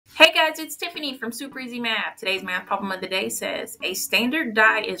Hey guys, it's Tiffany from Super Easy Math. Today's math problem of the day says, a standard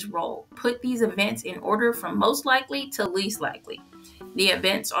die is rolled. Put these events in order from most likely to least likely. The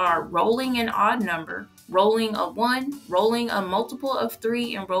events are rolling an odd number, rolling a 1, rolling a multiple of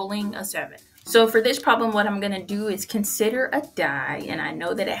 3, and rolling a 7. So for this problem, what I'm going to do is consider a die, and I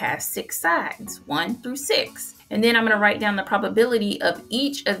know that it has 6 sides, 1 through 6. And then I'm going to write down the probability of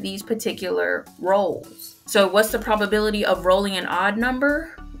each of these particular rolls. So what's the probability of rolling an odd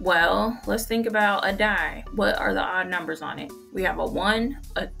number? Well, let's think about a die. What are the odd numbers on it? We have a 1,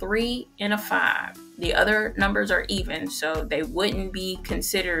 a 3, and a 5. The other numbers are even, so they wouldn't be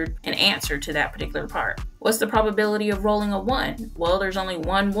considered an answer to that particular part. What's the probability of rolling a 1? Well, there's only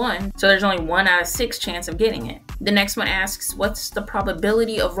one 1, so there's only 1 out of 6 chance of getting it. The next one asks, what's the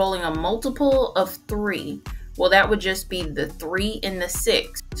probability of rolling a multiple of 3? Well, that would just be the 3 and the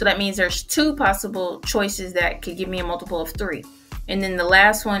 6. So that means there's 2 possible choices that could give me a multiple of 3. And then the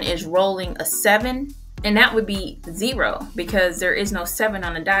last one is rolling a 7, and that would be 0 because there is no 7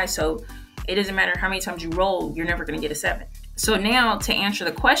 on the die. So it doesn't matter how many times you roll, you're never going to get a 7. So now to answer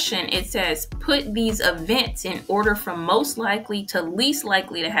the question, it says put these events in order from most likely to least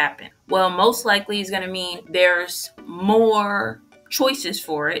likely to happen. Well, most likely is going to mean there's more choices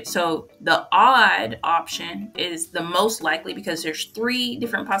for it. So the odd option is the most likely because there's 3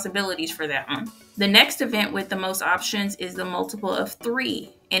 different possibilities for that one. The next event with the most options is the multiple of 3,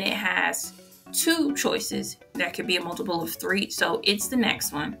 and it has 2 choices that could be a multiple of 3, so it's the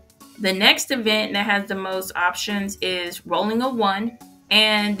next one. The next event that has the most options is rolling a 1,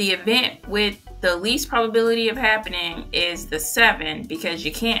 and the event with the least probability of happening is the 7 because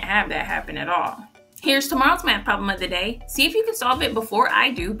you can't have that happen at all. Here's tomorrow's math problem of the day. See if you can solve it before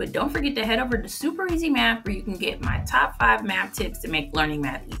I do, but don't forget to head over to Super Easy Math where you can get my top 5 math tips to make learning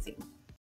math easy.